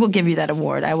podcaster. I will give you that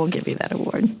award.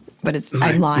 But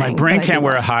I'm lying. My brain can't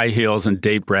wear high heels and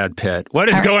date Brad Pitt. What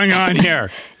is going on here?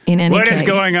 What is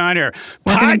going on here?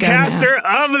 Podcaster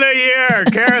of the Year,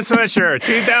 Kara Swisher,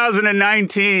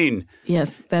 2019.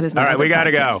 Yes, that is my All right, we got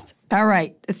to go. All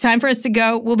right. It's time for us to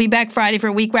go. We'll be back Friday for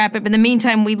a week wrap-up. In the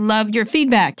meantime, we love your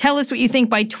feedback. Tell us what you think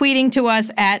by tweeting to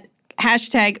us at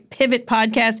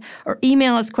 #PivotPodcast or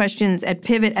email us questions at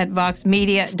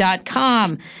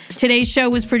pivot@voxmedia.com. Today's show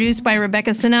was produced by Rebecca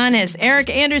Sananis.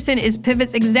 Eric Anderson is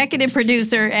Pivot's executive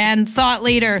producer and thought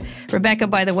leader. Rebecca,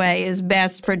 by the way, is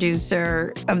best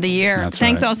producer of the year.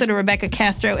 Thanks also to Rebecca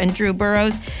Castro and Drew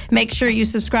Burrows. Make sure you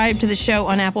subscribe to the show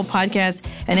on Apple Podcasts.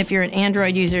 And if you're an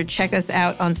Android user, check us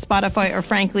out on Spotify or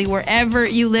frankly, wherever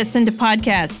you listen to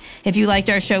podcasts. If you liked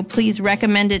our show, please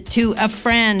recommend it to a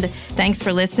friend. Thanks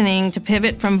for listening to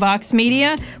Pivot from Vox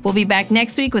Media. We'll be back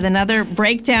next week with another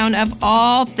breakdown of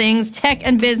all things tech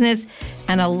and business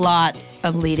and a lot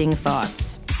of leading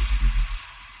thoughts.